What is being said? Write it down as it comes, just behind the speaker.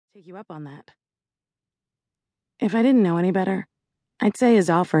take you up on that. If I didn't know any better, I'd say his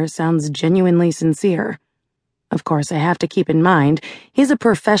offer sounds genuinely sincere. Of course, I have to keep in mind, he's a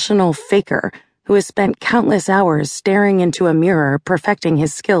professional faker who has spent countless hours staring into a mirror perfecting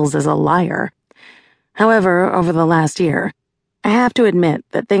his skills as a liar. However, over the last year, I have to admit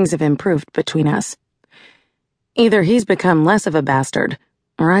that things have improved between us. Either he's become less of a bastard,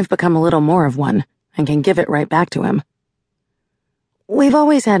 or I've become a little more of one and can give it right back to him. We've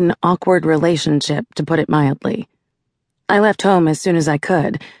always had an awkward relationship, to put it mildly. I left home as soon as I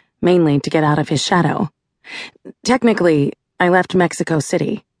could, mainly to get out of his shadow. Technically, I left Mexico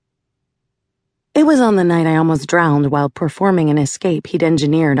City. It was on the night I almost drowned while performing an escape he'd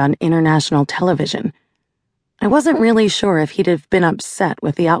engineered on international television. I wasn't really sure if he'd have been upset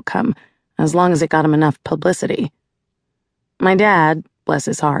with the outcome, as long as it got him enough publicity. My dad, bless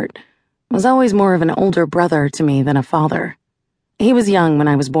his heart, was always more of an older brother to me than a father. He was young when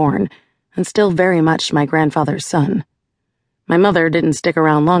I was born, and still very much my grandfather's son. My mother didn't stick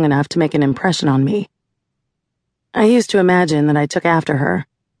around long enough to make an impression on me. I used to imagine that I took after her,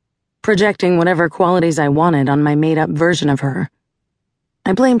 projecting whatever qualities I wanted on my made-up version of her.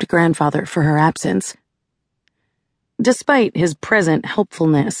 I blamed grandfather for her absence. Despite his present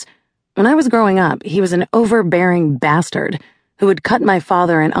helpfulness, when I was growing up, he was an overbearing bastard who would cut my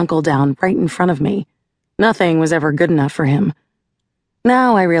father and uncle down right in front of me. Nothing was ever good enough for him.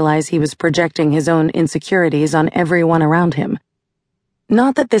 Now I realize he was projecting his own insecurities on everyone around him.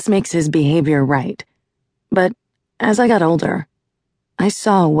 Not that this makes his behavior right, but as I got older, I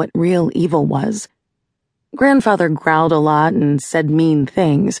saw what real evil was. Grandfather growled a lot and said mean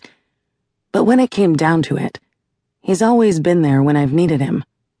things, but when it came down to it, he's always been there when I've needed him.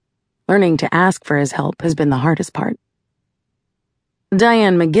 Learning to ask for his help has been the hardest part.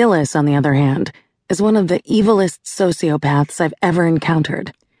 Diane McGillis, on the other hand, is one of the evilest sociopaths I've ever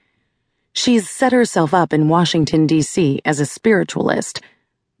encountered. She's set herself up in Washington, D.C. as a spiritualist,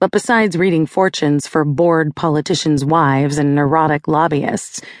 but besides reading fortunes for bored politicians' wives and neurotic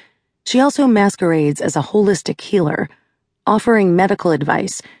lobbyists, she also masquerades as a holistic healer, offering medical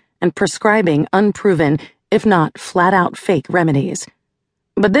advice and prescribing unproven, if not flat-out fake remedies.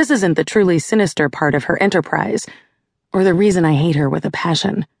 But this isn't the truly sinister part of her enterprise, or the reason I hate her with a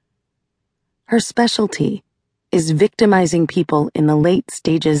passion. Her specialty is victimizing people in the late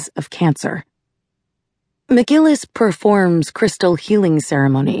stages of cancer. McGillis performs crystal healing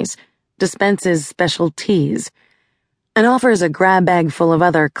ceremonies, dispenses special teas, and offers a grab bag full of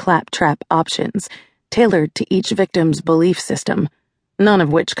other claptrap options tailored to each victim's belief system, none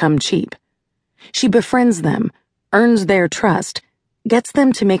of which come cheap. She befriends them, earns their trust, gets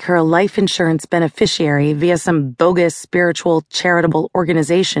them to make her a life insurance beneficiary via some bogus spiritual charitable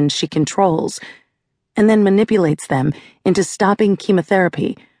organization she controls, and then manipulates them into stopping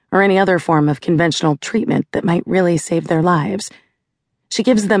chemotherapy or any other form of conventional treatment that might really save their lives. She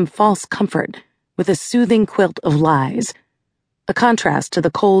gives them false comfort with a soothing quilt of lies, a contrast to the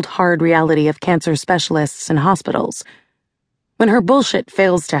cold, hard reality of cancer specialists and hospitals. When her bullshit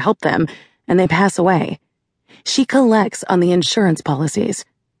fails to help them and they pass away, she collects on the insurance policies.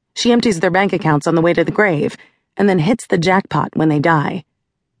 She empties their bank accounts on the way to the grave and then hits the jackpot when they die.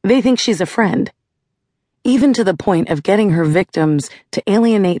 They think she's a friend, even to the point of getting her victims to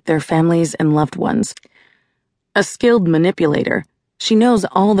alienate their families and loved ones. A skilled manipulator, she knows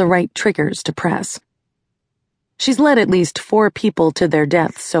all the right triggers to press. She's led at least 4 people to their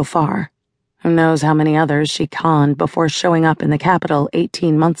deaths so far. Who knows how many others she conned before showing up in the Capitol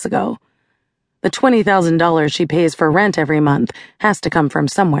 18 months ago. The $20,000 she pays for rent every month has to come from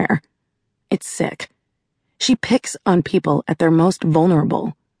somewhere. It's sick. She picks on people at their most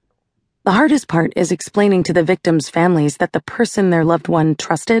vulnerable. The hardest part is explaining to the victims' families that the person their loved one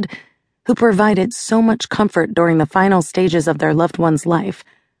trusted, who provided so much comfort during the final stages of their loved one's life,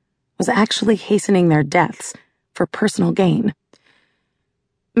 was actually hastening their deaths for personal gain.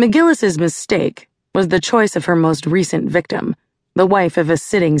 McGillis's mistake was the choice of her most recent victim, the wife of a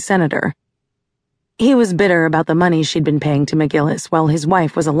sitting senator. He was bitter about the money she'd been paying to McGillis while his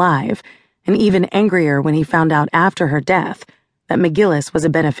wife was alive, and even angrier when he found out after her death that McGillis was a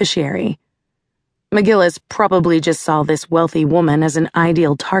beneficiary. McGillis probably just saw this wealthy woman as an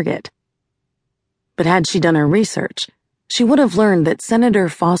ideal target. But had she done her research, she would have learned that Senator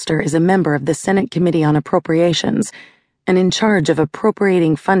Foster is a member of the Senate Committee on Appropriations and in charge of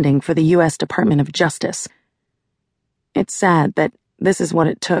appropriating funding for the U.S. Department of Justice. It's sad that this is what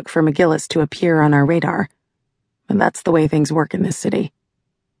it took for McGillis to appear on our radar, but that's the way things work in this city.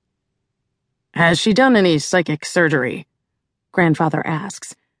 Has she done any psychic surgery? Grandfather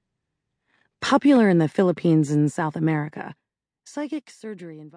asks. Popular in the Philippines and South America, psychic surgery involves